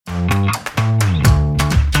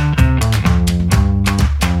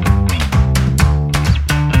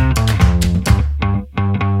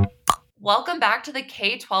Welcome back to the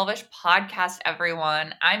K12ish podcast,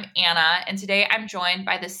 everyone. I'm Anna, and today I'm joined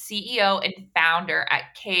by the CEO and founder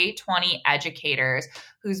at K20 Educators,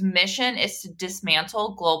 whose mission is to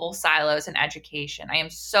dismantle global silos in education. I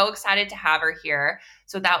am so excited to have her here.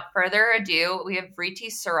 So without further ado, we have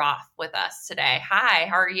Vriti Sarath with us today. Hi,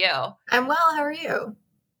 how are you? I'm well. How are you?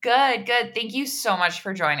 Good. Thank you so much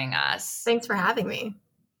for joining us. Thanks for having me.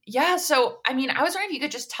 Yeah. So, I was wondering if you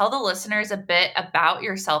could just tell the listeners a bit about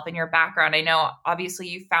yourself and your background. I know, obviously,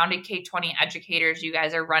 you founded K20 Educators. You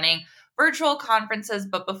guys are running virtual conferences,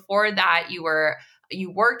 but before that,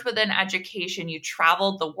 you worked within education. You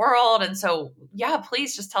traveled the world, and so, yeah,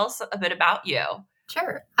 please just tell us a bit about you.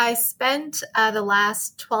 Sure. I spent the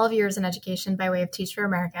last 12 years in education by way of Teach for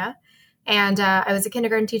America. And I was a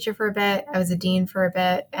kindergarten teacher for a bit. I was a dean for a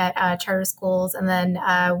bit at charter schools. And then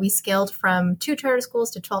we scaled from 2 charter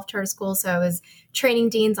schools to 12 charter schools. So I was training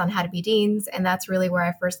deans on how to be deans. And that's really where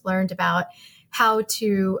I first learned about how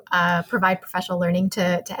to provide professional learning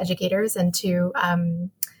to educators and to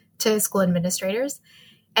school administrators.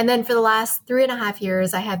 And then for the last 3.5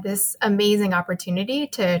 years, I had this amazing opportunity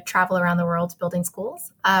to travel around the world building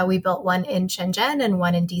schools. We built one in Shenzhen and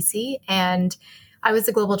one in DC. And I was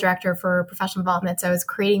the global director for professional development. So I was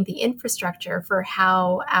creating the infrastructure for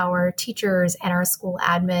how our teachers and our school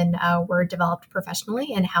admin were developed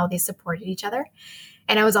professionally and how they supported each other.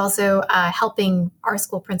 And I was also helping our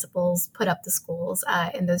school principals put up the schools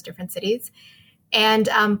in those different cities. And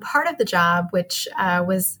part of the job, which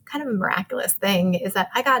was kind of a miraculous thing, is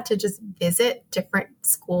that I got to just visit different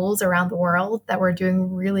schools around the world that were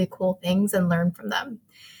doing really cool things and learn from them.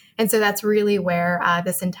 And so that's really where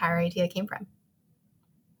this entire idea came from.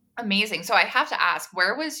 Amazing. So I have to ask,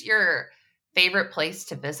 where was your favorite place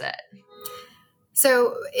to visit?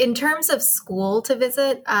 So in terms of school to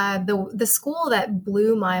visit, the school that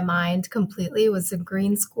blew my mind completely was a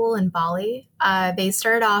green school in Bali. They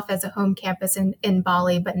started off as a home campus in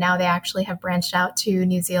Bali, but now they actually have branched out to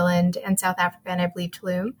New Zealand and South Africa and I believe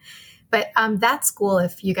Tulum. But that school,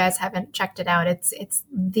 if you guys haven't checked it out, it's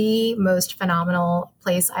the most phenomenal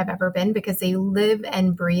place I've ever been because they live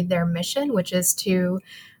and breathe their mission, which is to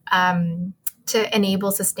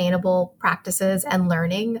enable sustainable practices and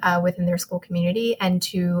learning within their school community and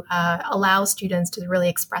to allow students to really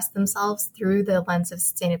express themselves through the lens of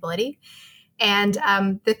sustainability. And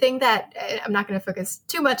the thing that I'm not going to focus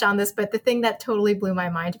too much on this, but the thing that totally blew my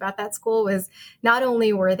mind about that school was not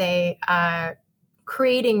only were they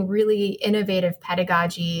creating really innovative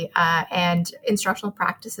pedagogy and instructional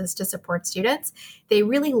practices to support students, they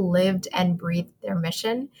really lived and breathed their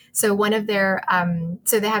mission. So one of their,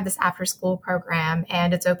 so they have this after school program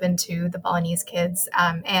and it's open to the Balinese kids.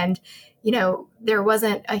 And, there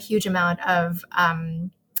wasn't a huge amount of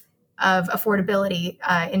affordability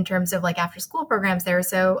in terms of like after school programs there.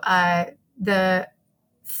 So the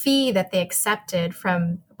fee that they accepted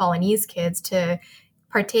from Balinese kids to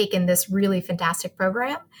partake in this really fantastic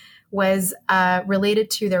program was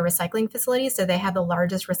related to their recycling facility. So they had the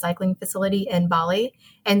largest recycling facility in Bali.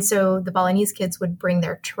 And so the Balinese kids would bring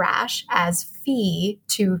their trash as fee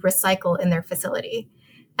to recycle in their facility.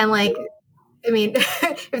 And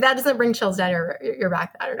if that doesn't bring chills down your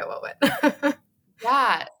back, I don't know what would.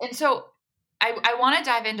 Yeah. And so I want to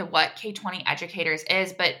dive into what K20 Educators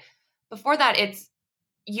is, but before that,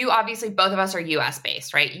 you obviously, both of us are US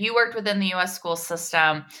based, right? You worked within the US school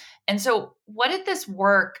system. And so what did this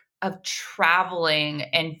work of traveling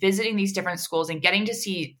and visiting these different schools and getting to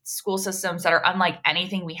see school systems that are unlike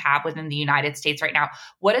anything we have within the United States right now,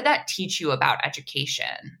 what did that teach you about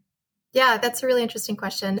education? Yeah, that's a really interesting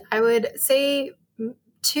question. I would say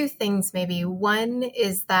 2 things maybe. One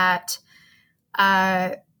is that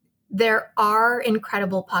there are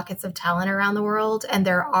incredible pockets of talent around the world, and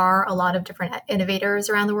there are a lot of different innovators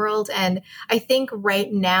around the world. And I think right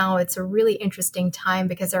now it's a really interesting time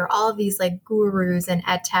because there are all of these like gurus in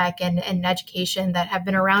ed tech and education that have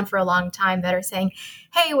been around for a long time that are saying,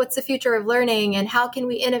 hey, what's the future of learning? And how can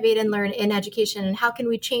we innovate and learn in education? And how can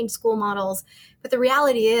we change school models? But the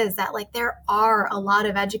reality is that there are a lot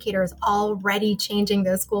of educators already changing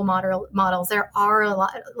those school models. There are a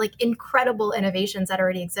lot incredible innovations that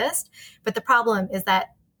already exist. But the problem is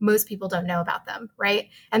that most people don't know about them, right?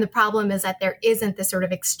 And the problem is that there isn't this sort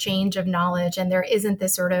of exchange of knowledge and there isn't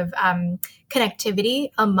this sort of connectivity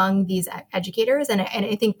among these educators. And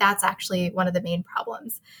I think that's actually one of the main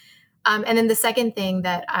problems. And then the second thing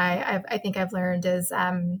that I think I've learned is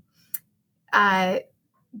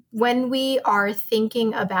when we are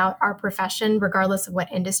thinking about our profession, regardless of what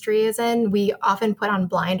industry is in, we often put on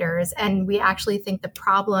blinders and we actually think the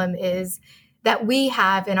problem is that we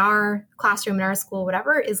have in our classroom, in our school,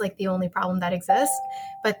 whatever, is like the only problem that exists.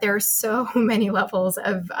 But there are so many levels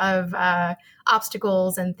of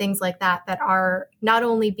obstacles and things like that that are not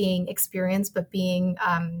only being experienced, but being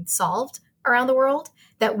solved around the world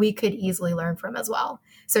that we could easily learn from as well.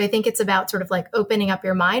 So I think it's about sort of like opening up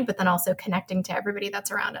your mind, but then also connecting to everybody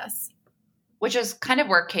that's around us. Which is kind of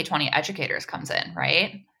where K20 Educators comes in,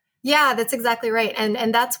 right? Yeah, that's exactly right.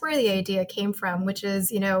 And that's where the idea came from, which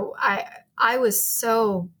is, I was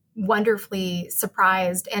so wonderfully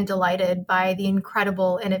surprised and delighted by the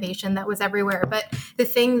incredible innovation that was everywhere. But the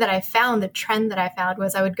thing that I found, the trend that I found,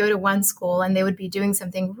 was I would go to one school and they would be doing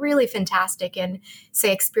something really fantastic in,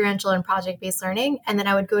 say, experiential and project-based learning. And then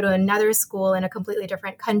I would go to another school in a completely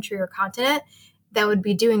different country or continent that would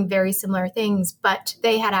be doing very similar things, but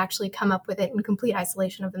they had actually come up with it in complete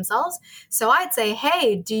isolation of themselves. So I'd say,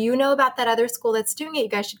 hey, do you know about that other school that's doing it? You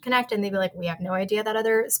guys should connect. And they'd be like, we have no idea that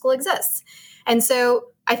other school exists. And so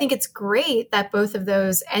I think it's great that both of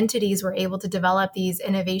those entities were able to develop these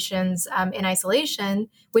innovations in isolation,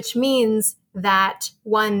 which means that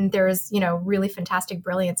one, there's, really fantastic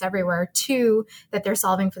brilliance everywhere. Two, that they're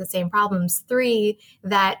solving for the same problems. Three,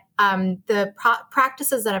 that the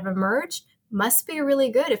practices that have emerged must be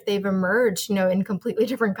really good if they've emerged, in completely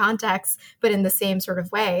different contexts, but in the same sort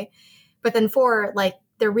of way. But then four, like,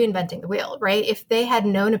 they're reinventing the wheel, right? If they had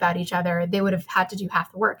known about each other, they would have had to do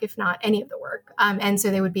half the work, if not any of the work. And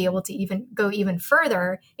so they would be able to even go even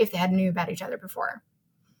further if they had knew about each other before.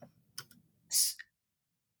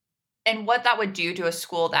 And what that would do to a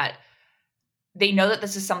school that they know that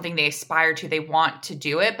this is something they aspire to, they want to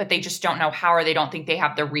do it, but they just don't know how, or they don't think they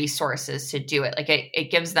have the resources to do it. Like it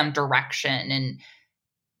gives them direction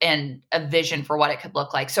and a vision for what it could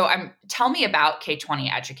look like. So tell me about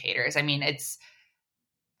K20 Educators. I mean,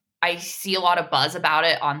 I see a lot of buzz about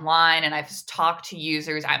it online, and I've talked to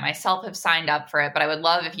users. I myself have signed up for it, but I would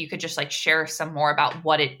love if you could just like share some more about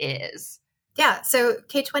what it is. Yeah, so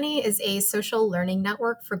K20 is a social learning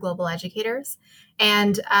network for global educators.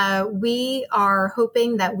 And we are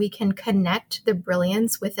hoping that we can connect the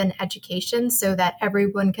brilliance within education so that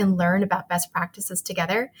everyone can learn about best practices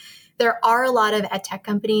together. There are a lot of ed tech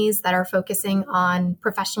companies that are focusing on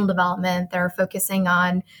professional development, that are focusing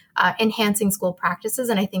on enhancing school practices.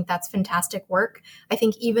 And I think that's fantastic work. I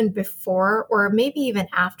think even before, or maybe even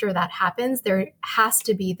after that happens, there has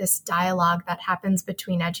to be this dialogue that happens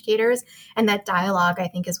between educators. And that dialogue, I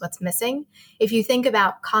think, is what's missing. If you think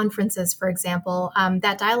about conferences, for example,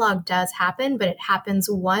 that dialogue does happen, but it happens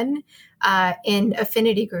in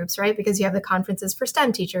affinity groups, right? Because you have the conferences for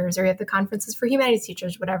STEM teachers, or you have the conferences for humanities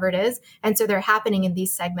teachers, whatever it is. And so they're happening in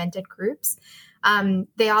these segmented groups.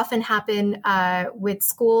 They often happen with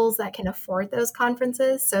schools that can afford those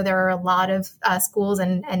conferences. So there are a lot of schools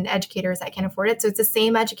and educators that can afford it. So it's the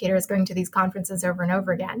same educators going to these conferences over and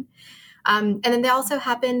over again. And then they also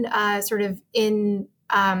happen sort of in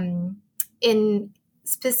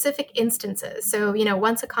specific instances. So,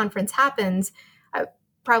 once a conference happens,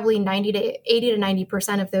 probably 80 to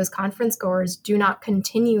 90% of those conference goers do not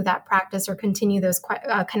continue that practice or continue those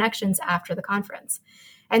connections after the conference.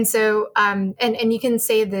 And so, and you can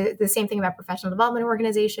say the same thing about professional development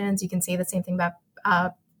organizations. You can say the same thing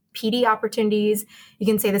about PD opportunities. You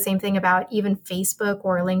can say the same thing about even Facebook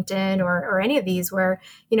or LinkedIn or any of these where,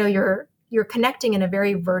 you're connecting in a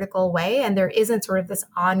very vertical way, and there isn't sort of this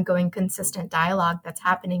ongoing consistent dialogue that's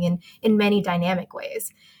happening in many dynamic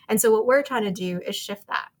ways. And so what we're trying to do is shift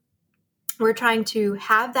that. We're trying to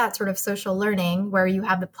have that sort of social learning where you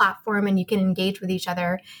have the platform and you can engage with each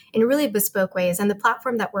other in really bespoke ways. And the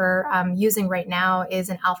platform that we're using right now is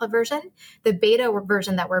an alpha version. The beta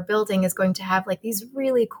version that we're building is going to have like these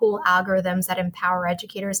really cool algorithms that empower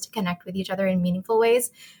educators to connect with each other in meaningful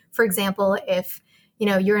ways. For example, if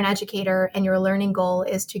you're an educator and your learning goal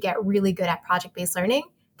is to get really good at project-based learning,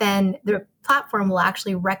 then the platform will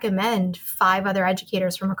actually recommend 5 other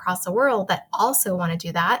educators from across the world that also want to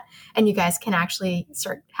do that. And you guys can actually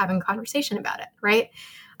start having a conversation about it, right?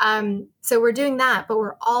 So we're doing that, but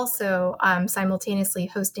we're also simultaneously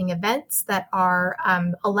hosting events that are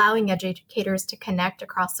allowing educators to connect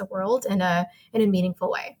across the world in a meaningful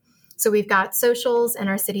way. So we've got socials in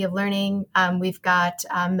our City of Learning. We've got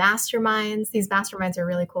masterminds. These masterminds are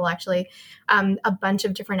really cool, actually. A bunch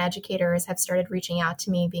of different educators have started reaching out to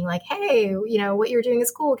me being like, hey, what you're doing is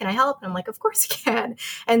cool. Can I help? And I'm like, of course you can.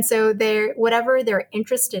 And so whatever they're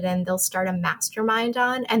interested in, they'll start a mastermind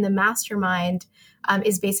on. And the mastermind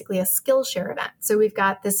is basically a Skillshare event. So we've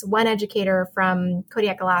got this one educator from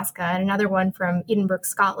Kodiak, Alaska, and another one from Edinburgh,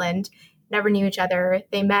 Scotland. never knew each other.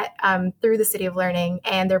 They met through the City of Learning,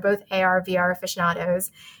 and they're both AR, VR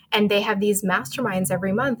aficionados. And they have these masterminds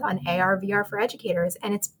every month on AR, VR for educators.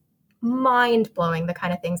 And it's mind blowing the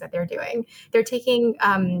kind of things that they're doing. They're taking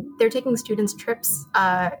students trips,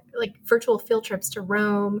 like virtual field trips to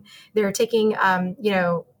Rome. They're taking,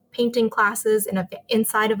 painting classes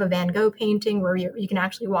inside of a Van Gogh painting where you can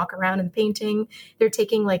actually walk around in the painting. They're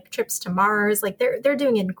taking like trips to Mars. Like they're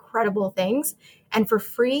doing incredible things, and for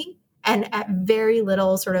free and at very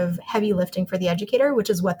little sort of heavy lifting for the educator, which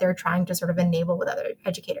is what they're trying to sort of enable with other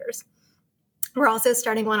educators. We're also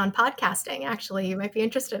starting one on podcasting. Actually, you might be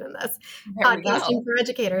interested in this. Podcasting for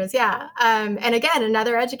educators. Yeah. And again,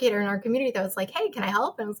 another educator in our community that was like, hey, can I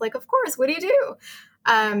help? And I was like, of course. What do you do?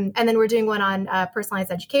 And then we're doing one on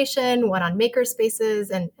personalized education, one on maker spaces,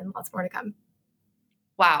 and lots more to come.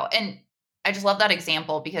 Wow. And I just love that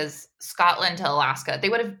example, because Scotland to Alaska, they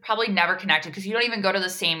would have probably never connected, because you don't even go to the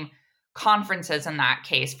same conferences in that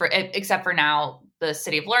case, except for now the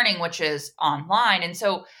City of Learning, which is online. And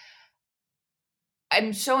so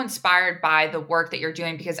I'm so inspired by the work that you're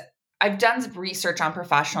doing, because I've done research on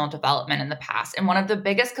professional development in the past. And one of the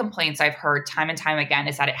biggest complaints I've heard time and time again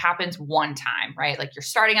is that it happens one time, right? Like you're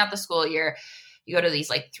starting out the school year, you go to these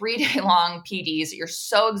like 3-day long PDs that you're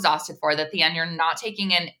so exhausted for that at the end, you're not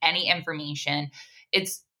taking in any information.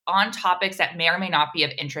 It's on topics that may or may not be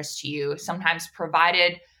of interest to you, sometimes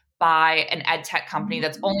provided by an ed tech company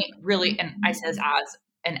that's only really, and I say this as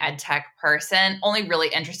an ed tech person, only really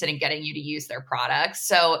interested in getting you to use their products.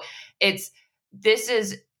 So it's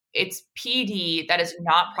PD that is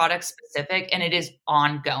not product specific, and it is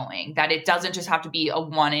ongoing, that it doesn't just have to be a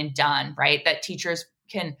one and done, right? That teachers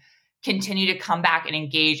can continue to come back and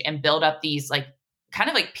engage and build up these like kind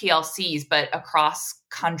of like PLCs, but across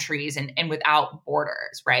countries and without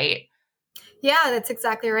borders, right? Yeah, that's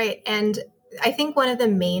exactly right. And I think one of the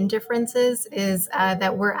main differences is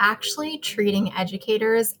that we're actually treating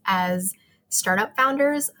educators as startup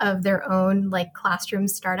founders of their own like classroom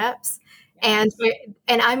startups. And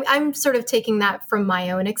I'm sort of taking that from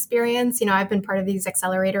my own experience. You know, I've been part of these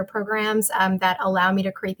accelerator programs that allow me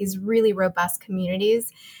to create these really robust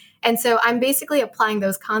communities. And so I'm basically applying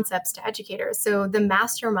those concepts to educators. So the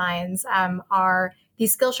masterminds are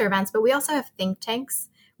these Skillshare events, but we also have think tanks.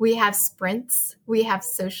 We have sprints, we have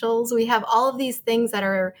socials, we have all of these things that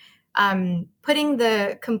are putting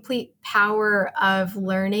the complete power of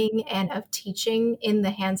learning and of teaching in the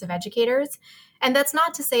hands of educators. And that's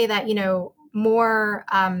not to say that, more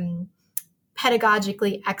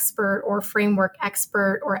pedagogically expert or framework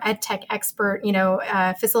expert or ed tech expert,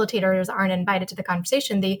 facilitators aren't invited to the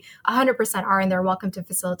conversation. They 100% are, and they're welcome to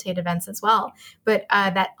facilitate events as well. But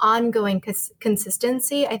that ongoing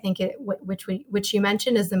consistency, I think, which you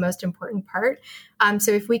mentioned, is the most important part.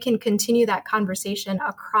 So if we can continue that conversation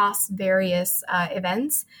across various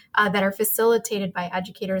events that are facilitated by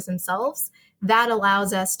educators themselves, that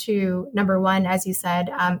allows us to, number one, as you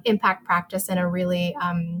said, impact practice in a really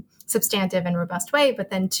substantive and robust way. But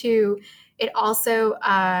then two, it also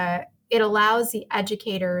it allows the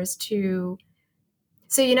educators to.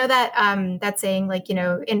 So that saying, like,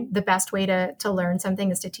 in the best way to learn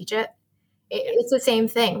something is to teach it. It's the same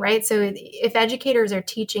thing, right? So if educators are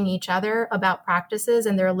teaching each other about practices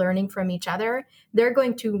and they're learning from each other, they're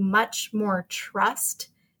going to much more trust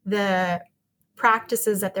the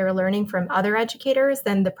practices that they're learning from other educators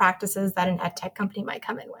than the practices that an ed tech company might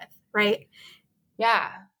come in with, right? Yeah.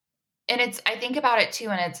 And I think about it too,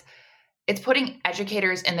 and it's putting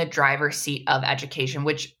educators in the driver's seat of education,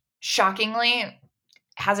 which shockingly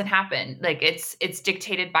hasn't happened. Like it's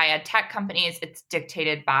dictated by ed tech companies, it's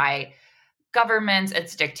dictated by governments,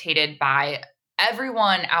 it's dictated by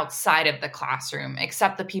everyone outside of the classroom,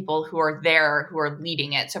 except the people who are there, who are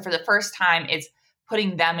leading it. So for the first time, it's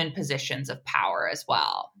putting them in positions of power as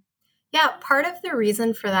well. Yeah, part of the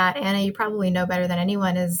reason for that, Anna, you probably know better than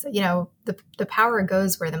anyone, is, the power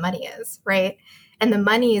goes where the money is, right? And the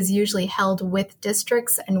money is usually held with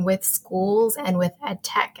districts and with schools and with ed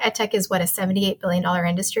tech. Ed tech is a $78 billion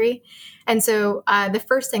industry. And so the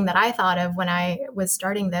first thing that I thought of when I was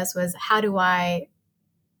starting this was, how do I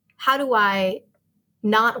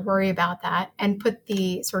not worry about that and put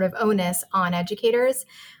the sort of onus on educators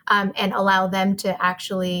and allow them to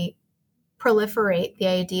actually proliferate the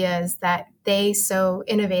ideas that they so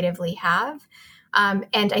innovatively have.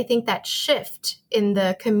 And I think that shift in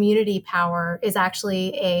the community power is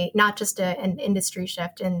actually not just an industry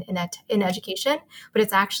shift in education, but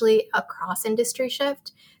it's actually a cross industry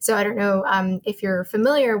shift. So I don't know if you're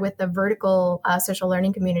familiar with the vertical social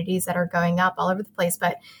learning communities that are going up all over the place,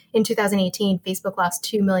 but in 2018, Facebook lost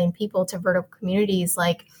 2 million people to vertical communities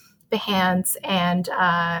like Behance and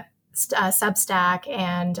Substack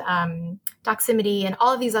and Doximity and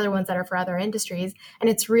all of these other ones that are for other industries. And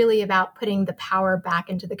it's really about putting the power back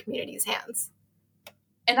into the community's hands.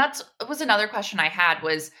 And that was another question I had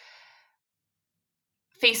was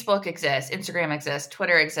Facebook exists, Instagram exists,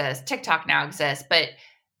 Twitter exists, TikTok now exists, but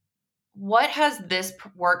what has this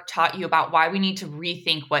work taught you about why we need to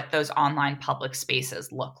rethink what those online public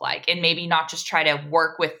spaces look like, and maybe not just try to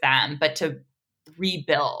work with them, but to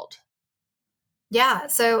rebuild? Yeah,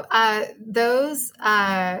 so those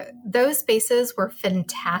spaces were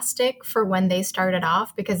fantastic for when they started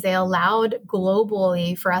off because they allowed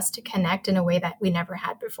globally for us to connect in a way that we never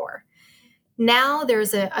had before. Now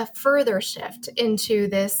there's a further shift into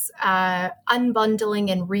this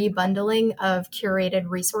unbundling and rebundling of curated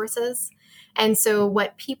resources. And so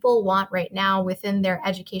what people want right now within their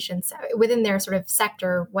education, within their sort of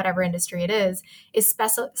sector, whatever industry it is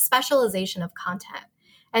specialization of content.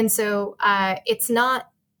 And so it's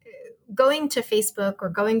not going to Facebook or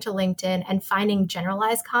going to LinkedIn and finding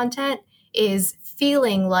generalized content is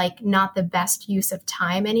feeling like not the best use of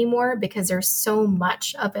time anymore because there's so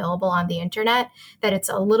much available on the internet that it's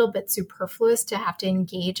a little bit superfluous to have to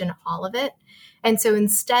engage in all of it. And so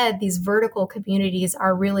instead, these vertical communities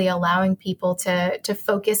are really allowing people to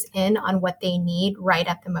focus in on what they need right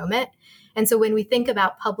at the moment. And so when we think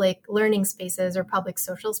about public learning spaces or public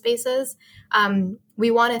social spaces,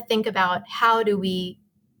 we want to think about how do we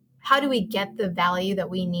get the value that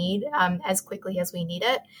we need as quickly as we need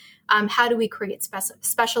it? How do we create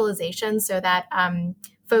specialization so that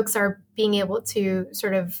folks are being able to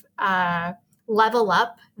sort of level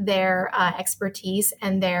up their expertise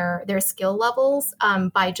and their skill levels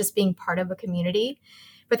by just being part of a community?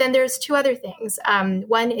 But then there's two other things.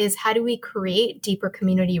 One is how do we create deeper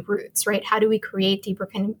community roots, right? How do we create deeper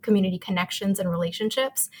community connections and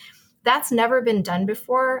relationships? That's never been done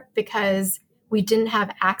before because we didn't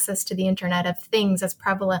have access to the Internet of Things as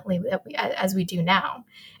prevalently as we do now.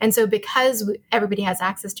 And so because everybody has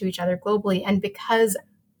access to each other globally, and because,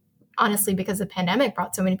 honestly, because the pandemic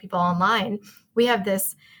brought so many people online, we have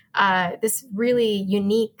this really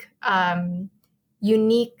unique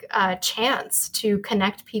chance to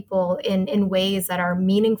connect people in ways that are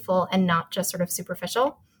meaningful and not just sort of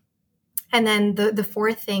superficial. And then the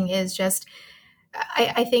fourth thing is just,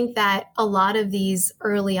 I think that a lot of these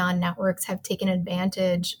early on networks have taken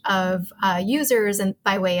advantage of users and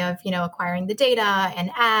by way of, acquiring the data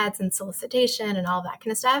and ads and solicitation and all that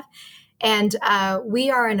kind of stuff. And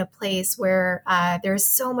we are in a place where there's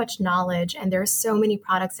so much knowledge and there's so many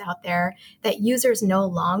products out there that users no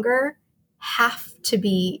longer have to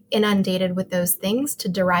be inundated with those things to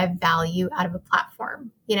derive value out of a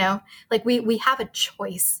platform. Like we have a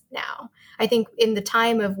choice now. I think in the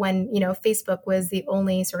time of when, Facebook was the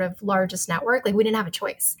only sort of largest network, like we didn't have a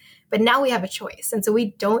choice, but now we have a choice. And so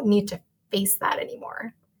we don't need to face that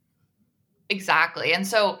anymore. Exactly. And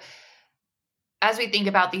so as we think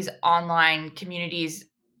about these online communities,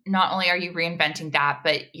 not only are you reinventing that,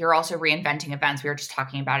 but you're also reinventing events. We were just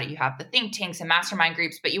talking about it. You have the think tanks and mastermind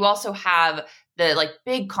groups, but you also have the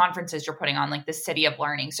big conferences you're putting on, like the City of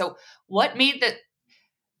Learning. So what made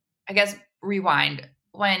rewind,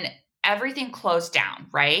 when everything closed down,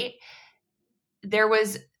 right? There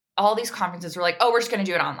was all these conferences were like, oh, we're just going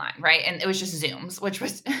to do it online, right? And it was just Zooms, which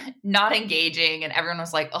was not engaging. And everyone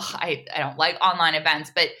was like, oh, I don't like online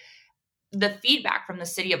events. But the feedback from the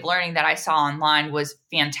City of Learning that I saw online was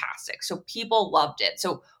fantastic. So people loved it.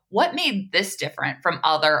 So what made this different from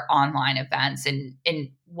other online events, and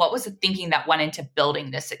what was the thinking that went into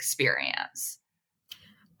building this experience?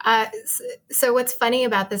 So what's funny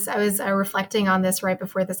about this, I was reflecting on this right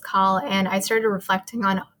before this call, and I started reflecting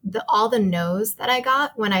on all the no's that I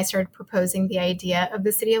got when I started proposing the idea of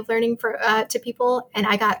the City of Learning to people. And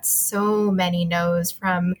I got so many no's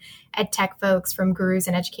from ed tech folks, from gurus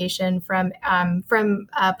in education, from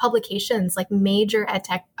publications, like major ed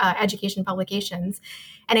tech education publications.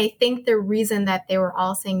 And I think the reason that they were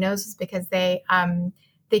all saying no's was because they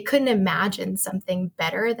couldn't imagine something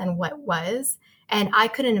better than what was. And I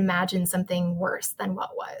couldn't imagine something worse than what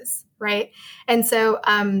was, right? And so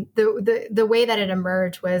the way that it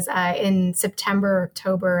emerged was in September,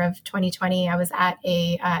 October of 2020, I was at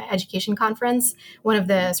a education conference, one of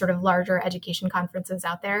the sort of larger education conferences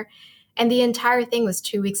out there. And the entire thing was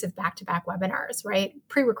 2 weeks of back-to-back webinars, right?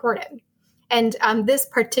 Pre-recorded. And this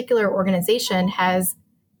particular organization has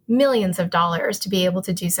millions of dollars to be able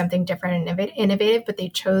to do something different and innovative, but they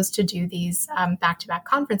chose to do these back-to-back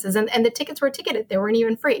conferences, and the tickets were ticketed. They weren't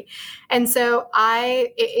even free. And so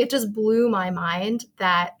it just blew my mind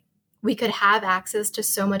that we could have access to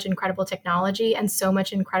so much incredible technology and so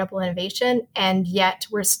much incredible innovation, and yet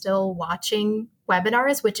we're still watching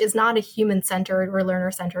webinars, which is not a human-centered or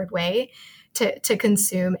learner-centered way to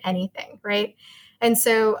consume anything, right? And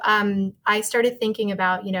so I started thinking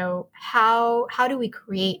about, how do we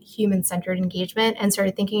create human-centered engagement, and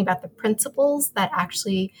started thinking about the principles that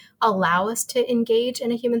actually allow us to engage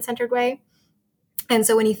in a human-centered way. And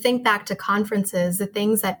so when you think back to conferences, the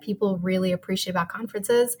things that people really appreciate about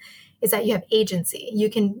conferences is that you have agency. You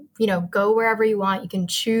can, go wherever you want. You can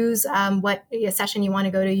choose what session you want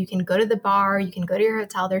to go to. You can go to the bar. You can go to your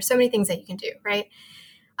hotel. There's so many things that you can do, right?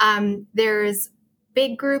 There's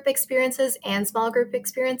big group experiences and small group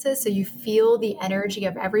experiences. So you feel the energy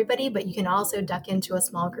of everybody, but you can also duck into a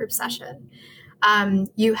small group session.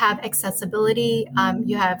 You have accessibility,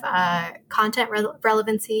 you have content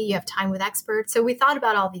relevancy, you have time with experts. So we thought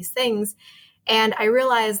about all these things. And I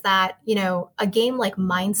realized that, a game like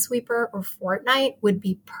Minesweeper or Fortnite would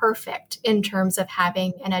be perfect in terms of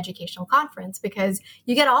having an educational conference, because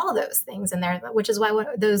you get all of those things in there, which is why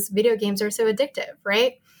those video games are so addictive,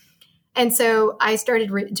 right? And so I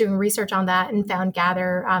started doing research on that and found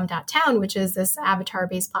Gather.town, which is this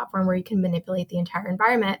avatar-based platform where you can manipulate the entire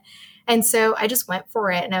environment. And so I just went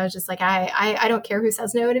for it. And I was just like, I don't care who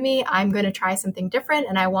says no to me. I'm going to try something different.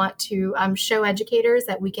 And I want to show educators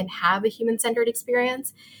that we can have a human-centered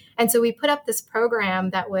experience. And so we put up this program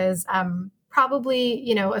that was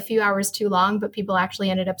probably, a few hours too long, but people actually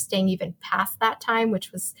ended up staying even past that time,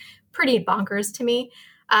 which was pretty bonkers to me.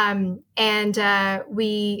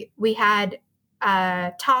 We had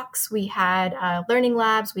talks, we had learning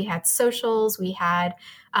labs, we had socials, we had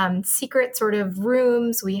secret sort of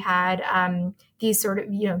rooms, we had these sort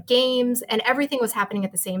of, games, and everything was happening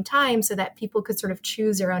at the same time so that people could sort of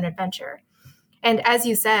choose their own adventure. And as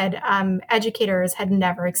you said, educators had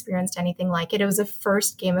never experienced anything like it. It was the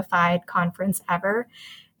first gamified conference ever.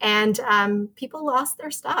 And people lost their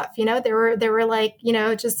stuff. They were like,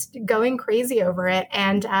 just going crazy over it,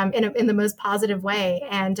 and in the most positive way.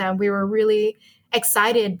 And we were really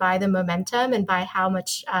excited by the momentum and by how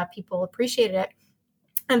much people appreciated it.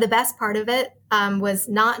 And the best part of it was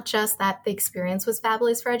not just that the experience was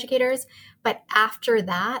fabulous for educators, but after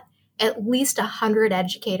that, at least 100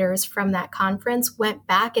 educators from that conference went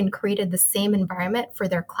back and created the same environment for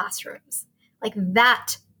their classrooms. Like,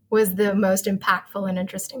 that was the most impactful and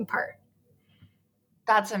interesting part.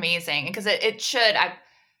 That's amazing, because it should.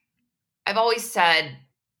 I've always said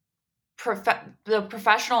the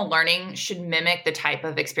professional learning should mimic the type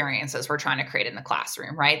of experiences we're trying to create in the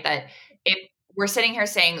classroom, right? That if we're sitting here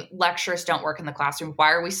saying lectures don't work in the classroom,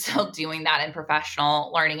 why are we still doing that in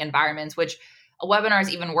professional learning environments, which a webinar is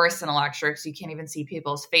even worse than a lecture because you can't even see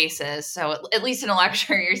people's faces. So at least in a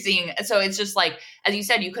lecture you're seeing. So it's just like, as you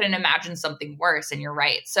said, you couldn't imagine something worse, and you're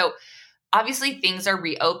right. So obviously things are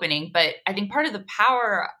reopening, but I think part of the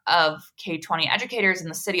power of K20 educators in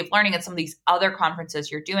the City of Learning and some of these other conferences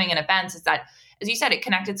you're doing and events is that, as you said, it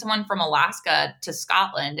connected someone from Alaska to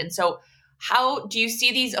Scotland. And so how do you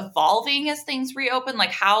see these evolving as things reopen? Like,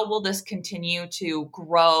 how will this continue to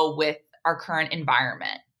grow with our current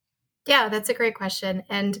environment? Yeah, that's a great question.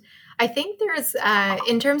 And I think there's,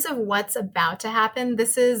 in terms of what's about to happen,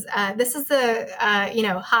 this is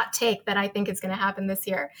a hot take that I think is going to happen this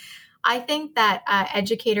year. I think that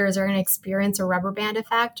educators are going to experience a rubber band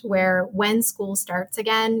effect, where when school starts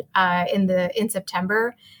again in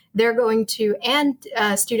September, they're going to, and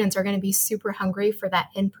students are going to be super hungry for that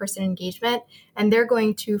in-person engagement, and they're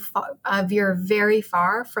going to veer very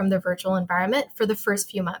far from the virtual environment for the first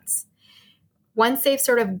few months. Once they've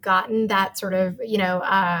sort of gotten that sort of,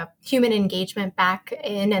 human engagement back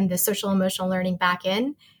in and the social emotional learning back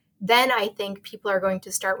in, then I think people are going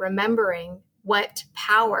to start remembering what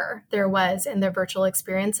power there was in the virtual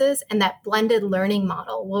experiences, and that blended learning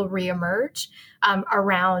model will reemerge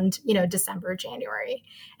around, December, January.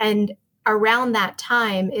 And around that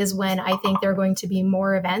time is when I think there are going to be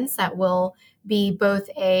more events that will be both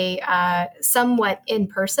a somewhat in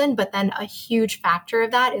person, but then a huge factor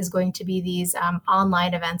of that is going to be these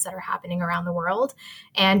online events that are happening around the world.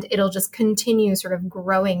 And it'll just continue sort of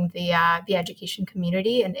growing the education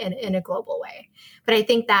community in a global way. But I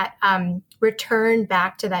think that return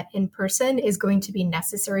back to that in person is going to be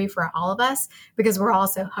necessary for all of us, because we're all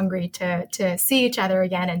so hungry to see each other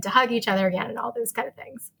again and to hug each other again and all those kind of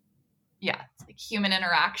things. Yeah, it's like human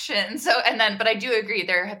interaction. But I do agree,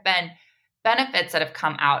 there have been benefits that have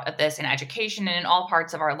come out of this in education and in all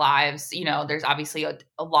parts of our lives. There's obviously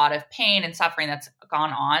a lot of pain and suffering that's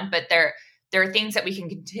gone on, but there are things that we can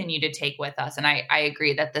continue to take with us. And I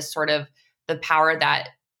agree that this sort of the power that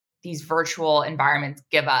these virtual environments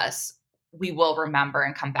give us, we will remember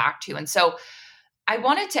and come back to. And so I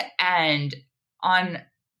wanted to end on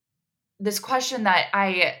this question that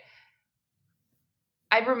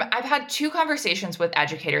I've had two conversations with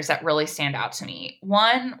educators that really stand out to me.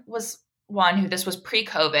 One was one who, this was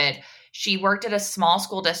pre-COVID. She worked at a small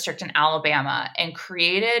school district in Alabama and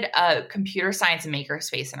created a computer science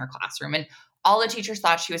makerspace in her classroom. And all the teachers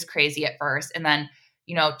thought she was crazy at first. And then,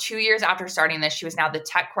 2 years after starting this, she was now the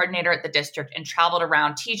tech coordinator at the district and traveled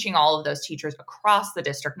around teaching all of those teachers across the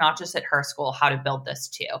district, not just at her school, how to build this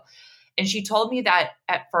too. And she told me that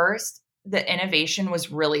at first, the innovation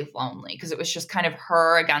was really lonely because it was just kind of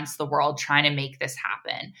her against the world trying to make this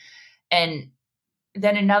happen. And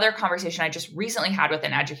then another conversation I just recently had with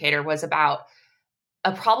an educator was about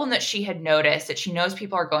a problem that she had noticed that she knows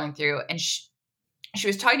people are going through. And she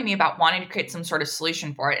was talking to me about wanting to create some sort of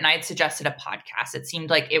solution for it. And I had suggested a podcast. It seemed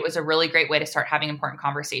like it was a really great way to start having important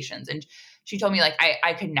conversations. And she told me like,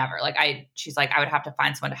 I could never, she's like, I would have to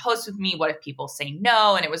find someone to host with me. What if people say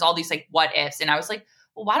no? And it was all these like, what ifs. And I was like,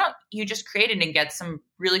 well, why don't you just create it and get some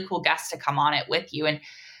really cool guests to come on it with you?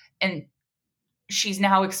 And she's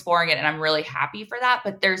now exploring it, and I'm really happy for that.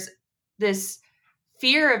 But there's this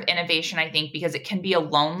fear of innovation, I think, because it can be a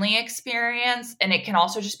lonely experience, and it can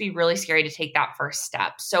also just be really scary to take that first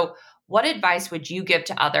step. So what advice would you give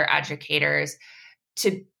to other educators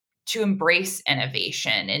to embrace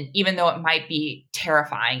innovation? And even though it might be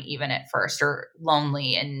terrifying even at first, or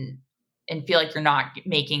lonely, and feel like you're not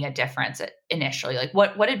making a difference initially, like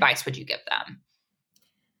what advice would you give them?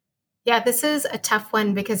 Yeah, this is a tough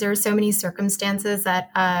one because there are so many circumstances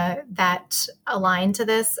that align to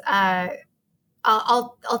this.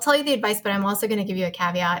 I'll tell you the advice, but I'm also going to give you a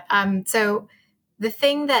caveat. So the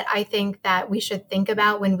thing that I think that we should think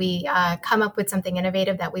about when we come up with something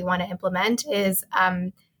innovative that we want to implement is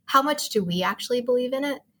how much do we actually believe in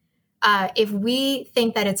it? If we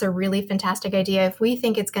think that it's a really fantastic idea, if we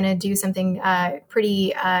think it's going to do something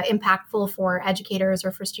pretty impactful for educators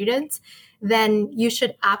or for students, then you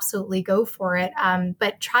should absolutely go for it.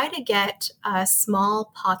 But try to get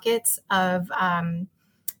small pockets of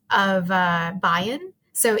buy-in.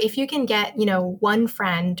 So if you can get, one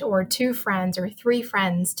friend or two friends or three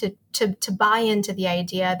friends to buy into the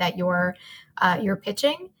idea that you're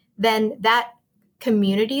pitching, then that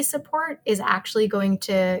community support is actually going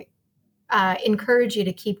to encourage you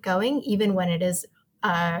to keep going, even when it is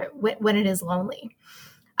lonely.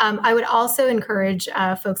 I would also encourage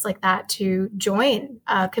folks like that to join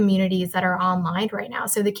communities that are online right now.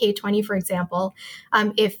 So the K20, for example,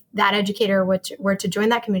 if that educator were to join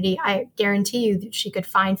that community, I guarantee you that she could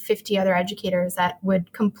find 50 other educators that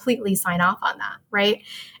would completely sign off on that, right?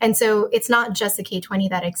 And so it's not just the K20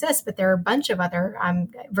 that exists, but there are a bunch of other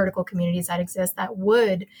vertical communities that exist that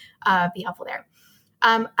would be helpful there.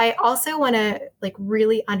 I also want to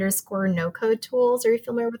really underscore no-code tools. Are you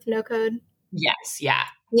familiar with no-code? Yes. Yeah.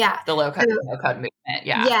 Yeah. The low-code, no-code movement.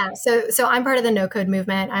 Yeah. Yeah. So I'm part of the no-code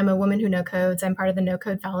movement. I'm a woman who no-codes. I'm part of the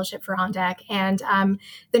no-code fellowship for On Deck. And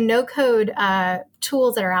the no-code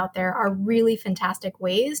tools that are out there are really fantastic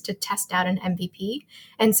ways to test out an MVP.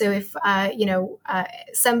 And so if,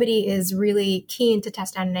 somebody is really keen to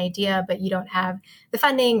test out an idea, but you don't have the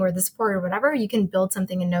funding or the support or whatever, you can build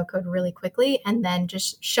something in no-code really quickly and then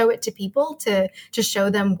just show it to people to show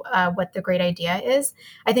them what the great idea is.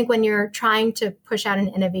 I think when you're trying to push out an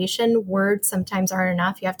innovation, words sometimes aren't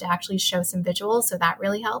enough. You have to actually show some visuals. So that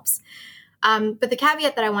really helps. But the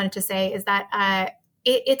caveat that I wanted to say is that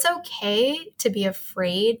it's okay to be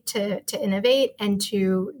afraid to innovate and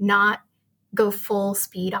to not go full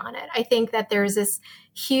speed on it. I think that there's this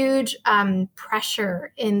huge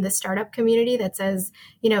pressure in the startup community that says,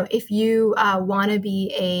 if you want to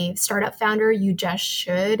be a startup founder, you just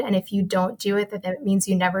should. And if you don't do it, that means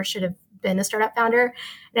you never should have been a startup founder.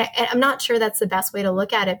 And I'm not sure that's the best way to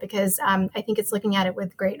look at it because I think it's looking at it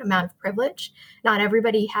with great amount of privilege. Not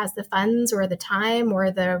everybody has the funds or the time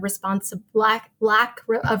or the lack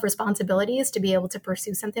of responsibilities to be able to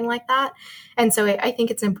pursue something like that. And so I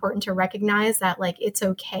think it's important to recognize that it's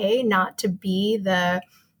okay not to be the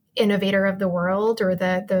innovator of the world or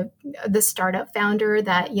the startup founder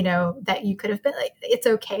that you could have been. It's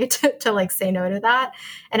okay to say no to that,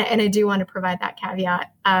 and I do want to provide that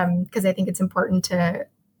caveat because I think it's important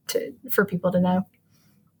for people to know.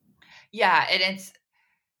 Yeah, and it's.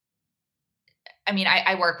 I mean,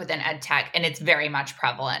 I work within ed tech, and it's very much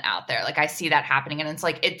prevalent out there. I see that happening, and it's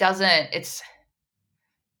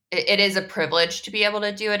it is a privilege to be able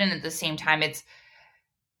to do it, and at the same time,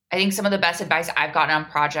 I think some of the best advice I've gotten on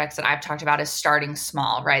projects that I've talked about is starting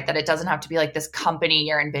small, right? That it doesn't have to be this company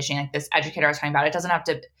you're envisioning, this educator I was talking about. It doesn't have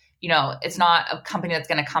to, it's not a company that's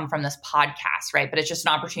going to come from this podcast, right? But it's just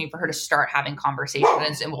an opportunity for her to start having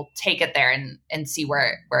conversations, and we'll take it there and see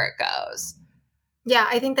where it goes. Yeah,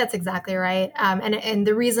 I think that's exactly right. And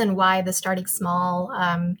the reason why the starting small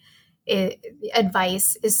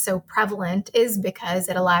advice is so prevalent is because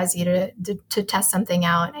it allows you to test something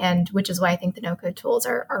out, and which is why I think the no code tools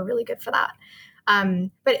are really good for that.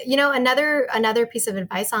 But another piece of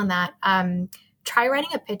advice on that. Try writing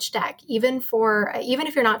a pitch deck, even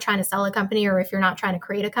if you're not trying to sell a company or if you're not trying to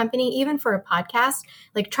create a company, even for a podcast,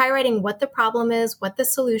 like try writing what the problem is, what the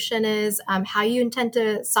solution is, how you intend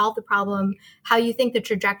to solve the problem, how you think the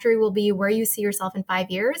trajectory will be, where you see yourself in 5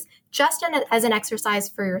 years, just as an exercise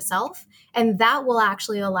for yourself. And that will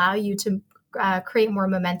actually allow you to create more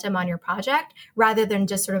momentum on your project rather than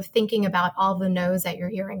just sort of thinking about all the no's that you're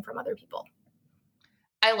hearing from other people.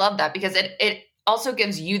 I love that because it also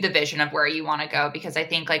gives you the vision of where you want to go, because I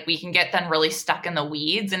think like we can get then really stuck in the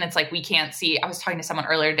weeds and it's like we can't see. I was talking to someone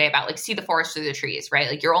earlier today about like see the forest through the trees, right?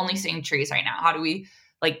 Like you're only seeing trees right now. How do we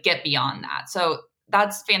like get beyond that? So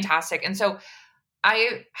that's fantastic. And so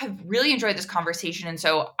I have really enjoyed this conversation. And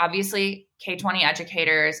so obviously K20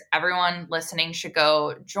 educators, everyone listening should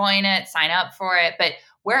go join it, sign up for it. But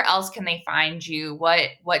where else can they find you? What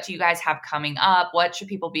do you guys have coming up? What should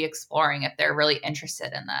people be exploring if they're really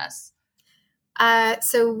interested in this?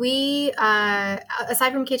 So we,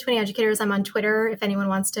 aside from K20 educators, I'm on Twitter if anyone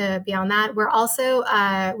wants to be on that. We're also,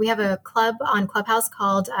 we have a club on Clubhouse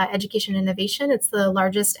called Education Innovation. It's the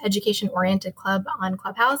largest education-oriented club on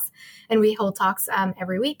Clubhouse, and we hold talks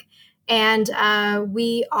every week. And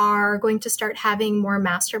we are going to start having more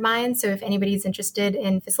masterminds. So if anybody's interested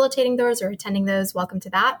in facilitating those or attending those, welcome to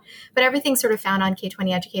that. But everything's sort of found on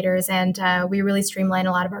K20 educators, and we really streamline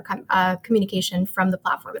a lot of our communication from the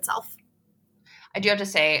platform itself. I do have to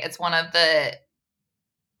say it's one of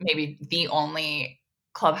maybe the only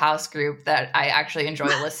Clubhouse group that I actually enjoy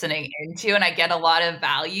listening into, and I get a lot of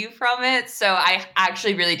value from it. So I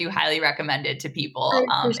actually really do highly recommend it to people.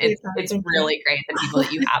 It's really great, the people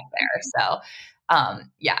that you have there. So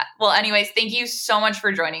yeah. Well, anyways, thank you so much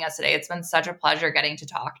for joining us today. It's been such a pleasure getting to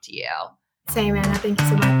talk to you. Same, Anna. Thank you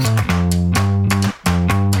so much.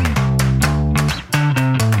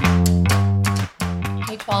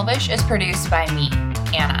 K12ish is produced by me,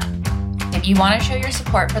 Anna. If you want to show your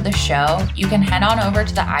support for the show, you can head on over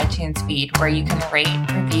to the iTunes feed where you can rate,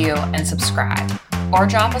 review, and subscribe, or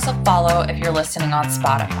drop us a follow if you're listening on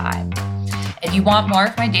Spotify. If you want more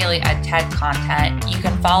of my daily EdTech content, you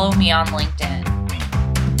can follow me on LinkedIn.